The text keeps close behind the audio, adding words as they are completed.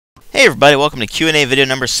Hey everybody, welcome to Q&A video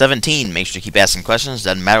number 17. Make sure to keep asking questions.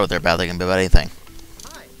 Doesn't matter what they're about, they can be about anything.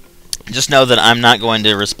 Just know that I'm not going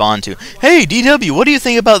to respond to, "Hey DW, what do you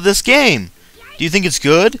think about this game? Do you think it's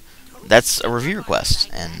good?" That's a review request,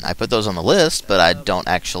 and I put those on the list, but I don't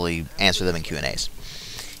actually answer them in Q&As.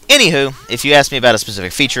 Anywho, if you ask me about a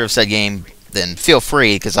specific feature of said game, then feel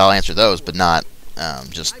free, because I'll answer those, but not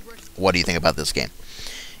just, "What do you think about this game?"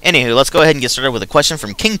 Anywho, let's go ahead and get started with a question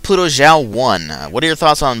from King Pluto Zhao 1. What are your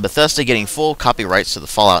thoughts on Bethesda getting full copyrights to the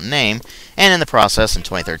Fallout name, and in the process, in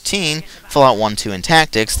 2013, Fallout 1, 2, and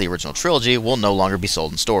Tactics, the original trilogy, will no longer be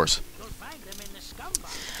sold in stores?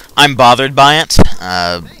 I'm bothered by it.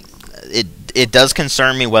 It does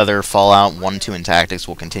concern me whether Fallout 1, 2, and Tactics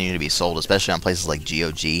will continue to be sold, especially on places like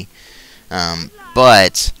GOG.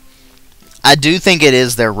 But I do think it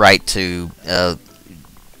is their right to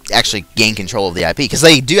actually gain control of the IP, because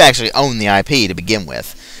they do actually own the IP to begin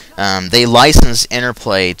with. They licensed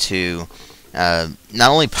Interplay to not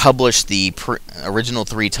only publish the original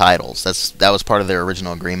 3 titles, that was part of their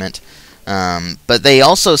original agreement, but they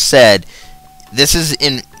also said, "This is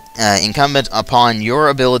incumbent upon your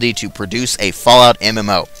ability to produce a Fallout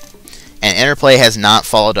MMO," and Interplay has not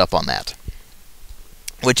followed up on that,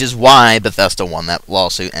 which is why Bethesda won that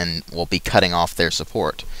lawsuit and will be cutting off their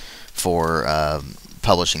support for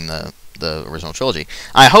publishing the original trilogy.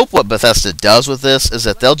 I hope what Bethesda does with this is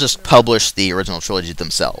that they'll just publish the original trilogy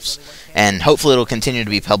themselves, and hopefully it'll continue to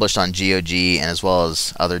be published on GOG and as well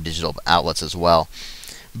as other digital outlets as well.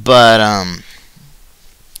 But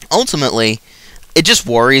ultimately, it just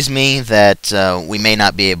worries me that we may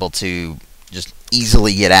not be able to just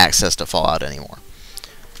easily get access to Fallout anymore.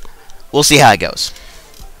 We'll see how it goes.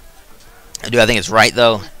 Do I think it's right,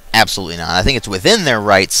 though? Absolutely not. I think it's within their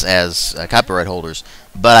rights as copyright holders,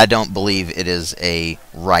 but I don't believe it is a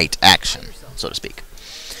right action, so to speak.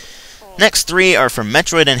 Next 3 are from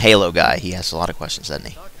MetroidandHaloguy. He has a lot of questions, doesn't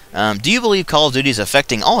he? Do you believe Call of Duty is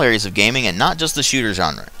affecting all areas of gaming and not just the shooter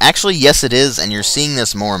genre? Actually, yes it is, and you're seeing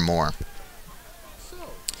this more and more.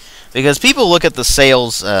 Because people look at the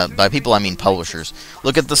sales, by people I mean publishers,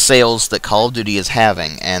 look at the sales that Call of Duty is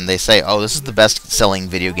having, and they say, "Oh, this is the best-selling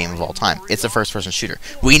video game of all time. It's a first-person shooter.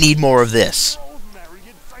 We need more of this."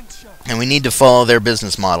 And we need to follow their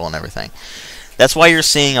business model and everything. That's why you're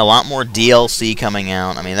seeing a lot more DLC coming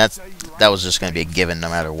out. I mean, that was just going to be a given no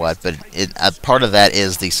matter what, but part of that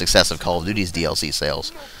is the success of Call of Duty's DLC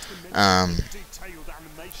sales.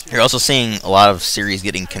 You're also seeing a lot of series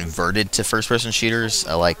getting converted to first-person shooters,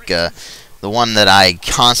 like the one that I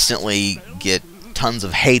constantly get tons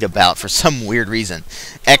of hate about for some weird reason,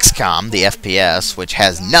 XCOM, the FPS, which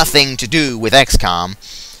has nothing to do with XCOM,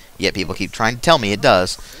 yet people keep trying to tell me it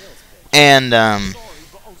does. And,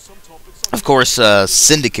 of course,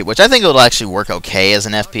 Syndicate, which I think will actually work okay as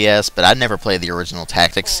an FPS, but I've never played the original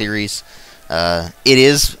Tactics series. It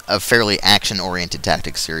is a fairly action-oriented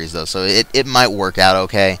tactics series, though, so it might work out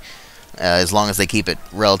okay, as long as they keep it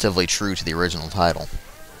relatively true to the original title.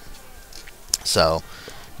 So,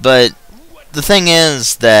 but the thing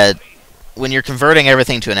is that when you're converting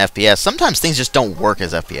everything to an FPS, sometimes things just don't work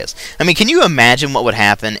as FPS. I mean, can you imagine what would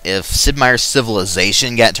happen if Sid Meier's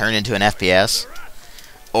Civilization got turned into an FPS?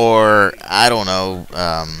 Or, I don't know,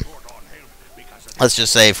 let's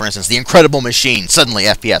just say, for instance, The Incredible Machine, suddenly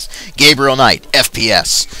FPS. Gabriel Knight,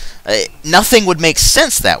 FPS. Nothing would make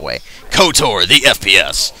sense that way. KOTOR, the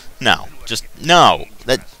FPS. No. Just, no.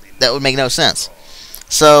 That would make no sense.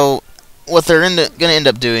 So, what they're going to end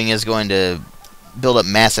up doing is going to build up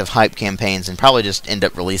massive hype campaigns and probably just end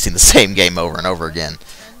up releasing the same game over and over again.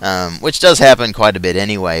 Which does happen quite a bit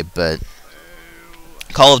anyway, but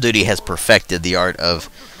Call of Duty has perfected the art of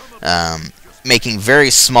making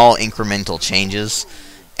very small incremental changes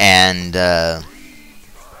and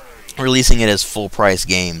releasing it as full-price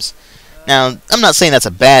games. Now, I'm not saying that's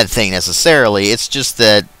a bad thing necessarily, it's just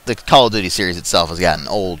that the Call of Duty series itself has gotten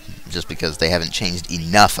old just because they haven't changed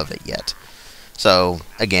enough of it yet. So,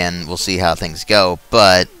 again, we'll see how things go,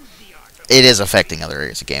 but it is affecting other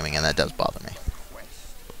areas of gaming, and that does bother me.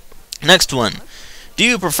 Next one. Do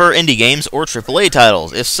you prefer indie games or AAA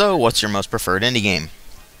titles? If so, what's your most preferred indie game?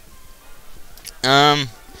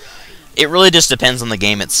 It really just depends on the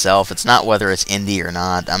game itself. It's not whether it's indie or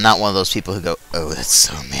not. I'm not one of those people who go, "Oh, that's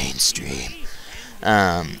so mainstream."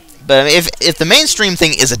 But if the mainstream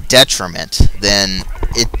thing is a detriment, then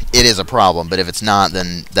it is a problem. But if it's not,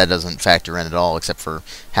 then that doesn't factor in at all, except for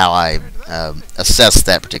how I assess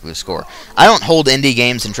that particular score. I don't hold indie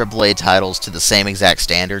games and AAA titles to the same exact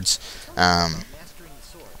standards.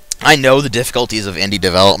 I know the difficulties of indie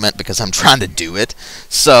development because I'm trying to do it.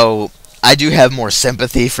 So I do have more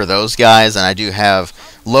sympathy for those guys, and I do have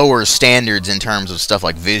lower standards in terms of stuff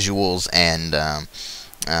like visuals and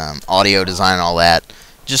audio design and all that.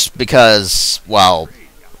 Just because, well,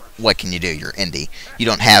 what can you do? You're indie. You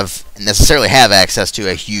don't necessarily have access to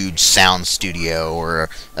a huge sound studio or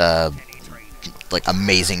like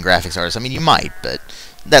amazing graphics artists. I mean, you might, but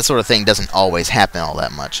that sort of thing doesn't always happen all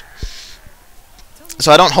that much.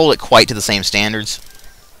 So I don't hold it quite to the same standards.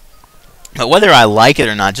 But whether I like it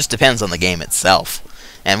or not just depends on the game itself.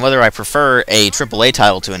 And whether I prefer a AAA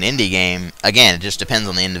title to an indie game, again, it just depends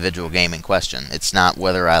on the individual game in question. It's not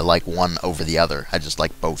whether I like one over the other. I just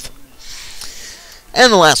like both.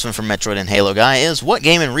 And the last one from MetroidandHaloguy is, what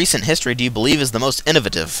game in recent history do you believe is the most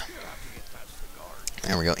innovative?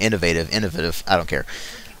 There we go. Innovative. I don't care.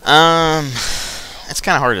 It's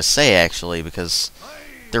kind of hard to say, actually, because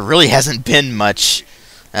there really hasn't been much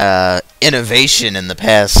innovation in the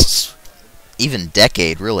past, even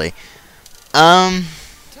decade, really. Tell me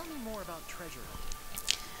more about Treasure.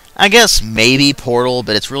 I guess maybe Portal,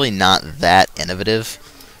 but it's really not that innovative.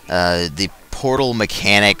 The Portal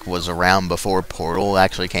mechanic was around before Portal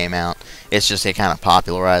actually came out. It's just they kind of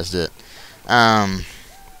popularized it.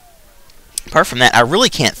 Apart from that, I really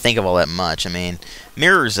can't think of all that much. I mean,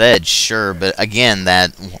 Mirror's Edge, sure, but again,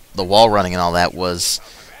 the wall running and all that was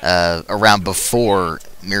around before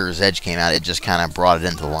Mirror's Edge came out. It just kind of brought it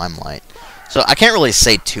into the limelight. So I can't really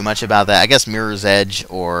say too much about that. I guess Mirror's Edge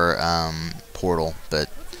or Portal, but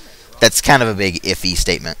that's kind of a big iffy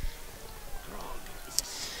statement.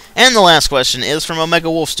 And the last question is from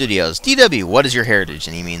Omegawolfstudios. DW, what is your heritage?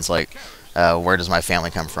 And he means, like, where does my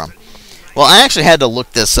family come from? Well, I actually had to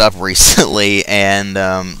look this up recently, and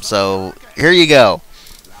so here you go.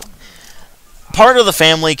 Part of the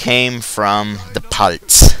family came from the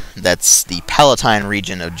Pfalz. That's the Palatine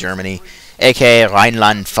region of Germany, aka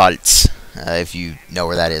Rhineland-Pfalz, if you know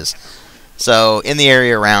where that is. So, in the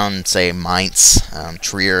area around, say, Mainz,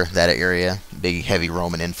 Trier, that area, big, heavy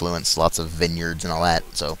Roman influence, lots of vineyards and all that.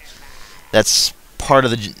 So, that's part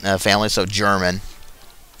of the family, so German.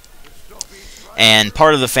 And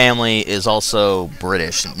part of the family is also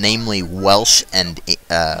British, namely Welsh and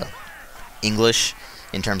English,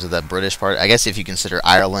 in terms of the British part. I guess if you consider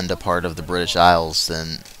Ireland a part of the British Isles,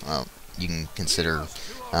 then you can consider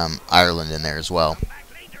Ireland in there as well.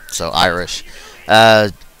 So Irish.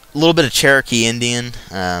 A little bit of Cherokee Indian.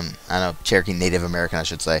 I know, Cherokee Native American, I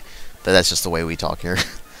should say. But that's just the way we talk here.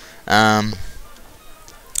 And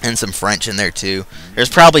some French in there, too. There's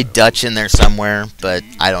probably Dutch in there somewhere, but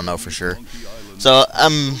I don't know for sure. So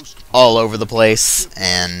I'm all over the place,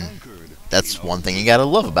 and that's one thing you gotta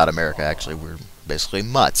love about America, actually. We're basically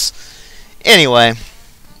mutts. Anyway,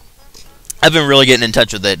 I've been really getting in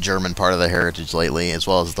touch with that German part of the heritage lately, as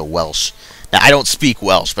well as the Welsh. Now, I don't speak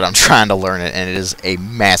Welsh, but I'm trying to learn it, and it is a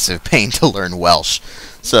massive pain to learn Welsh.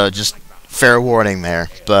 So just fair warning there.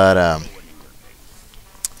 But,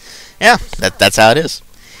 yeah, that's how it is.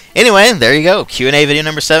 Anyway, there you go. Q&A video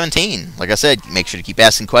number 17. Like I said, make sure to keep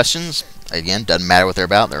asking questions. Again, doesn't matter what they're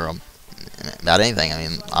about. They're about anything. I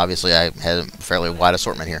mean, obviously, I had a fairly wide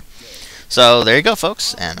assortment here. So, there you go,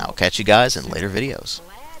 folks. And I'll catch you guys in later videos.